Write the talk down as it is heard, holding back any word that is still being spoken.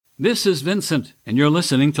This is Vincent, and you're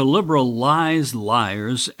listening to Liberal Lies,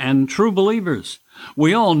 Liars, and True Believers.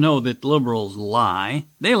 We all know that liberals lie.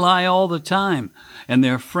 They lie all the time, and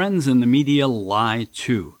their friends in the media lie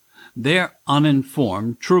too. Their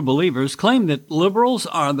uninformed true believers claim that liberals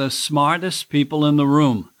are the smartest people in the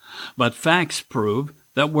room. But facts prove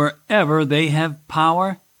that wherever they have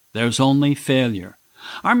power, there's only failure.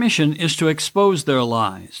 Our mission is to expose their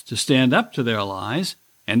lies, to stand up to their lies,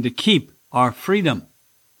 and to keep our freedom.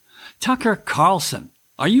 Tucker Carlson,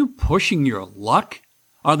 are you pushing your luck?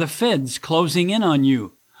 Are the feds closing in on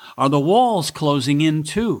you? Are the walls closing in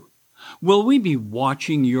too? Will we be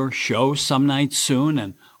watching your show some night soon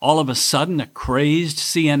and all of a sudden a crazed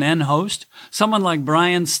CNN host, someone like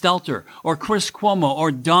Brian Stelter or Chris Cuomo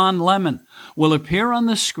or Don Lemon, will appear on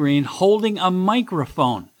the screen holding a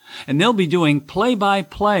microphone, and they'll be doing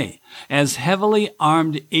play-by-play as heavily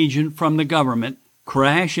armed agent from the government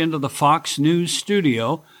crash into the Fox News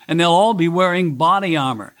studio, and they'll all be wearing body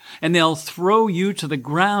armor, and they'll throw you to the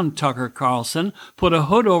ground, Tucker Carlson, put a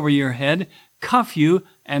hood over your head, cuff you,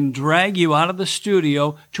 and drag you out of the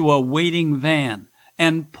studio to a waiting van.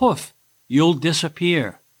 And poof, you'll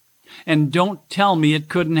disappear. And don't tell me it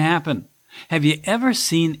couldn't happen. Have you ever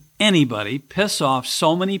seen anybody piss off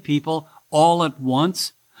so many people all at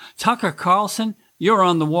once? Tucker Carlson, you're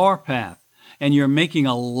on the warpath, and you're making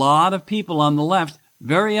a lot of people on the left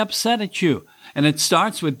very upset at you. And it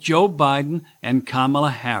starts with Joe Biden and Kamala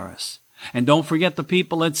Harris. And don't forget the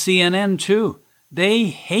people at CNN, too. They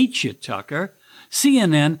hate you, Tucker.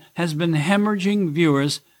 CNN has been hemorrhaging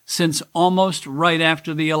viewers since almost right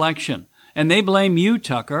after the election. And they blame you,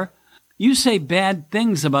 Tucker. You say bad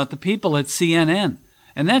things about the people at CNN,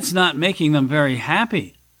 and that's not making them very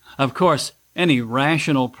happy. Of course, any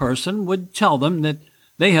rational person would tell them that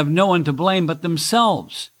they have no one to blame but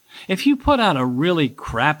themselves. If you put out a really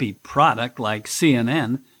crappy product like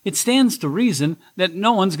CNN, it stands to reason that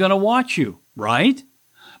no one's going to watch you, right?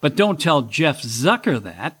 But don't tell Jeff Zucker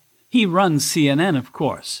that. He runs CNN, of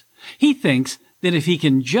course. He thinks that if he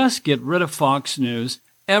can just get rid of Fox News,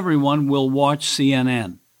 everyone will watch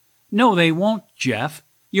CNN. No, they won't, Jeff.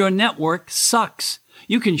 Your network sucks.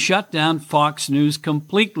 You can shut down Fox News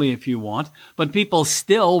completely if you want, but people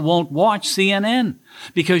still won't watch CNN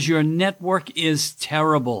because your network is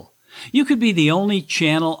terrible. You could be the only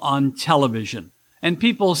channel on television, and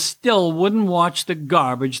people still wouldn't watch the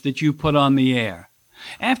garbage that you put on the air.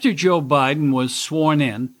 After Joe Biden was sworn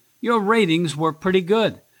in, your ratings were pretty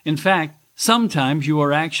good. In fact, sometimes you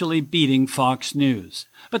were actually beating Fox News.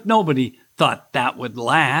 But nobody thought that would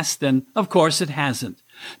last, and of course it hasn't.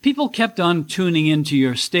 People kept on tuning into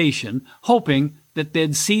your station, hoping that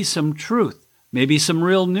they'd see some truth, maybe some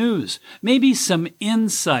real news, maybe some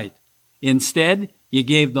insight. Instead, you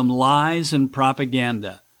gave them lies and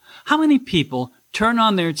propaganda. How many people turn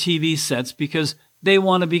on their TV sets because they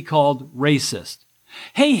want to be called racist?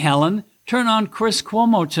 Hey, Helen, turn on Chris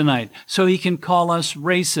Cuomo tonight so he can call us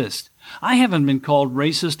racist. I haven't been called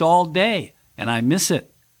racist all day, and I miss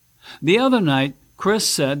it. The other night, Chris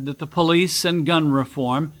said that the police and gun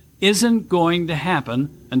reform isn't going to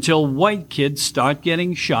happen until white kids start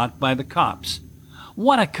getting shot by the cops.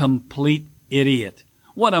 What a complete idiot.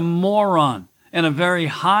 What a moron, and a very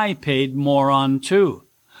high-paid moron, too.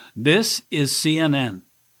 This is CNN,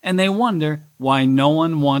 and they wonder why no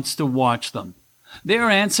one wants to watch them.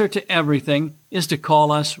 Their answer to everything is to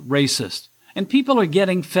call us racist, and people are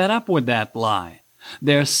getting fed up with that lie.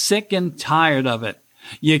 They're sick and tired of it.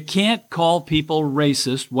 You can't call people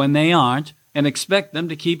racist when they aren't and expect them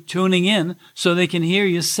to keep tuning in so they can hear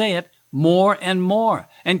you say it more and more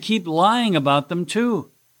and keep lying about them too.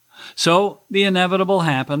 So the inevitable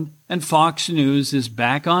happened, and Fox News is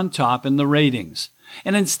back on top in the ratings.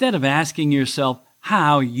 And instead of asking yourself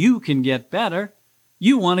how you can get better,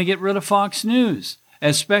 you want to get rid of Fox News,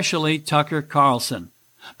 especially Tucker Carlson.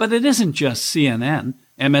 But it isn't just CNN.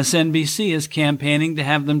 MSNBC is campaigning to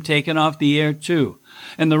have them taken off the air too.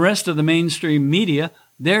 And the rest of the mainstream media,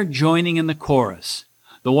 they're joining in the chorus.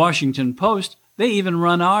 The Washington Post, they even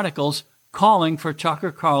run articles calling for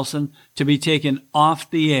Tucker Carlson to be taken off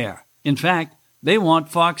the air. In fact, they want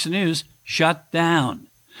Fox News shut down.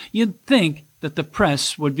 You'd think that the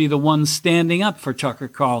press would be the ones standing up for Tucker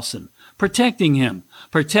Carlson, protecting him,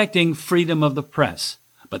 protecting freedom of the press.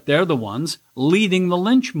 But they're the ones leading the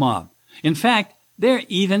lynch mob. In fact, they're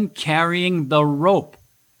even carrying the rope.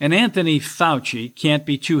 And Anthony Fauci can't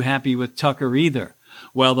be too happy with Tucker either.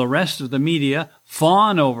 While the rest of the media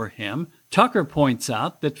fawn over him, Tucker points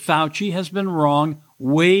out that Fauci has been wrong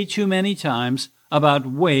way too many times about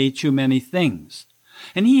way too many things.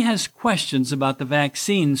 And he has questions about the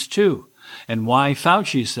vaccines, too, and why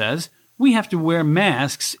Fauci says we have to wear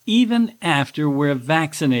masks even after we're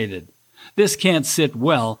vaccinated. This can't sit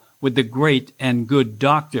well with the great and good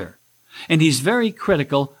doctor. And he's very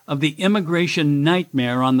critical of the immigration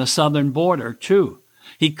nightmare on the southern border, too.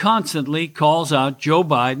 He constantly calls out Joe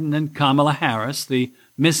Biden and Kamala Harris, the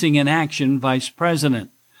missing in action vice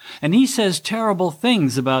president. And he says terrible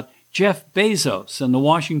things about Jeff Bezos and the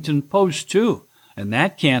Washington Post, too. And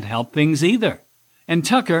that can't help things either. And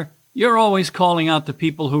Tucker, you're always calling out the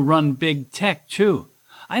people who run big tech, too.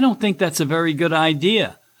 I don't think that's a very good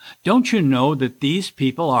idea. Don't you know that these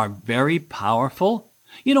people are very powerful?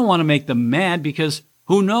 You don't want to make them mad because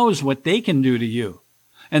who knows what they can do to you.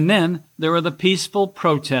 And then there are the peaceful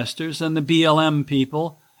protesters and the BLM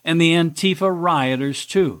people and the Antifa rioters,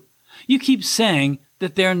 too. You keep saying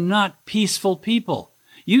that they're not peaceful people.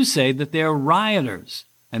 You say that they're rioters,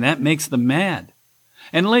 and that makes them mad.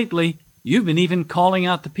 And lately, you've been even calling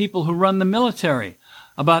out the people who run the military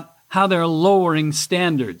about how they're lowering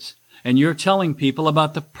standards. And you're telling people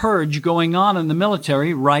about the purge going on in the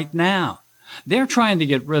military right now. They're trying to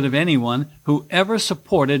get rid of anyone who ever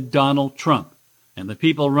supported Donald Trump. And the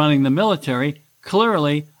people running the military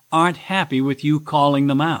clearly aren't happy with you calling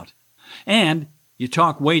them out. And you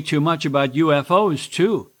talk way too much about UFOs,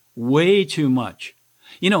 too. Way too much.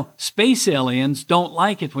 You know, space aliens don't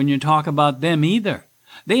like it when you talk about them either.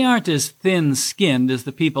 They aren't as thin-skinned as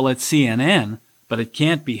the people at CNN, but it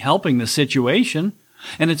can't be helping the situation.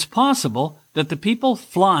 And it's possible that the people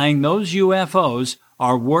flying those UFOs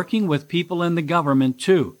are working with people in the government,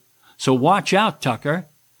 too. So watch out, Tucker.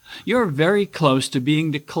 You're very close to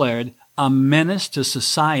being declared a menace to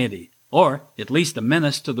society, or at least a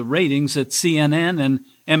menace to the ratings at CNN and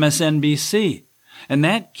MSNBC. And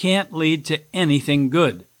that can't lead to anything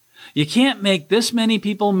good. You can't make this many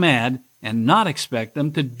people mad and not expect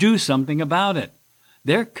them to do something about it.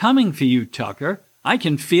 They're coming for you, Tucker. I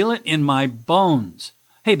can feel it in my bones.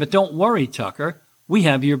 Hey, but don't worry, Tucker. We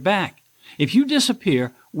have your back. If you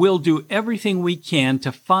disappear, we'll do everything we can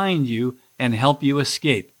to find you and help you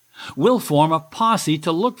escape. We'll form a posse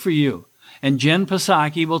to look for you. And Jen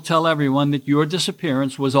Psaki will tell everyone that your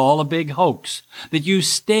disappearance was all a big hoax, that you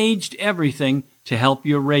staged everything to help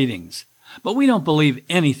your ratings. But we don't believe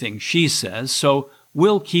anything she says, so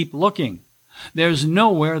we'll keep looking. There's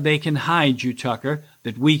nowhere they can hide you, Tucker,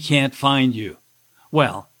 that we can't find you.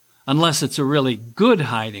 Well, unless it's a really good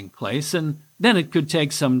hiding place, and then it could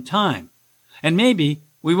take some time. And maybe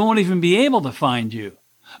we won't even be able to find you.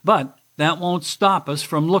 But that won't stop us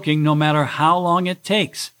from looking no matter how long it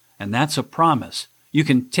takes. And that's a promise. You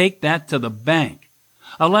can take that to the bank.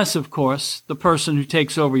 Unless, of course, the person who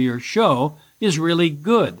takes over your show is really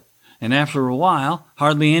good. And after a while,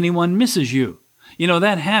 hardly anyone misses you. You know,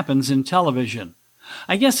 that happens in television.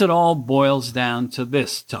 I guess it all boils down to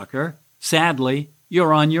this, Tucker. Sadly,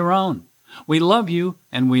 you're on your own. We love you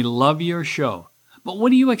and we love your show. But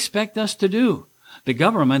what do you expect us to do? The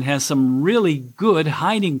government has some really good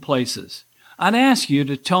hiding places. I'd ask you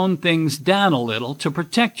to tone things down a little to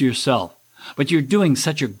protect yourself. But you're doing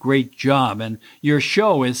such a great job, and your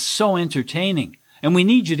show is so entertaining, and we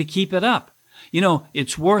need you to keep it up. You know,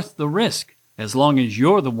 it's worth the risk, as long as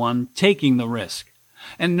you're the one taking the risk.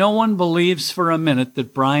 And no one believes for a minute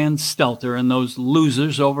that Brian Stelter and those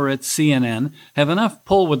losers over at CNN have enough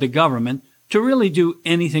pull with the government to really do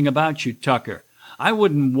anything about you, Tucker. I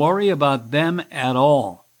wouldn't worry about them at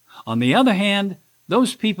all. On the other hand,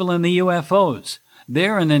 those people in the UFOs,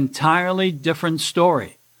 they're an entirely different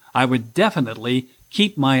story. I would definitely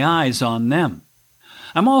keep my eyes on them.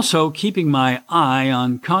 I'm also keeping my eye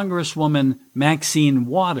on Congresswoman Maxine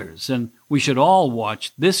Waters, and we should all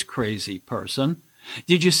watch this crazy person.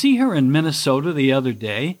 Did you see her in Minnesota the other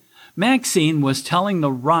day? Maxine was telling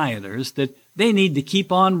the rioters that they need to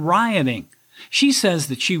keep on rioting. She says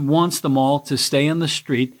that she wants them all to stay in the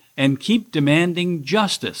street and keep demanding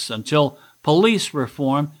justice until police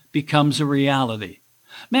reform becomes a reality.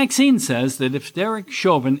 Maxine says that if Derek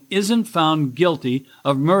Chauvin isn't found guilty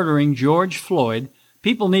of murdering George Floyd,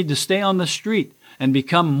 people need to stay on the street and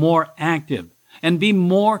become more active and be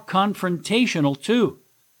more confrontational, too.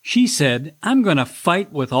 She said, I'm going to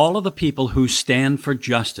fight with all of the people who stand for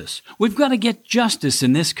justice. We've got to get justice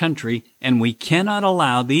in this country, and we cannot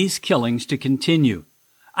allow these killings to continue.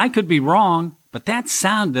 I could be wrong, but that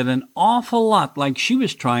sounded an awful lot like she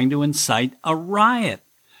was trying to incite a riot.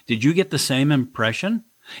 Did you get the same impression?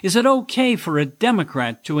 Is it okay for a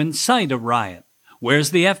Democrat to incite a riot? Where's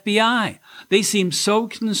the FBI? They seem so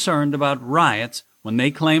concerned about riots when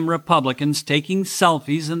they claim Republicans taking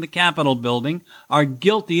selfies in the Capitol building are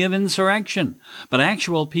guilty of insurrection. But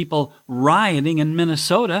actual people rioting in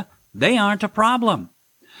Minnesota, they aren't a problem.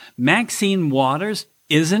 Maxine Waters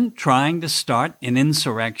isn't trying to start an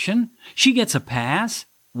insurrection, she gets a pass.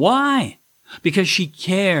 Why? Because she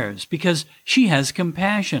cares, because she has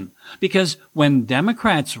compassion, because when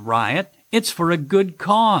Democrats riot, it's for a good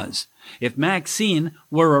cause. If Maxine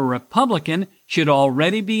were a Republican, she'd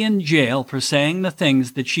already be in jail for saying the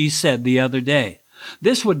things that she said the other day.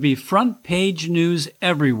 This would be front-page news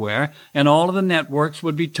everywhere, and all of the networks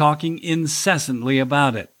would be talking incessantly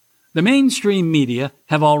about it. The mainstream media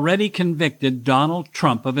have already convicted Donald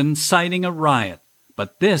Trump of inciting a riot.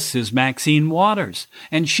 But this is Maxine Waters,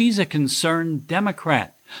 and she's a concerned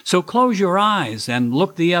Democrat. So close your eyes and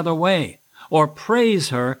look the other way, or praise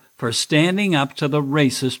her for standing up to the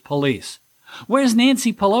racist police. Where's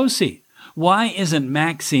Nancy Pelosi? Why isn't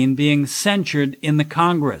Maxine being censured in the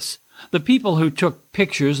Congress? The people who took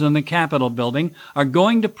pictures in the Capitol building are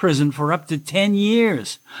going to prison for up to 10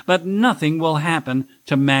 years, but nothing will happen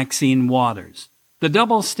to Maxine Waters. The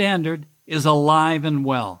double standard is alive and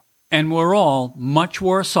well, and we're all much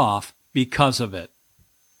worse off because of it.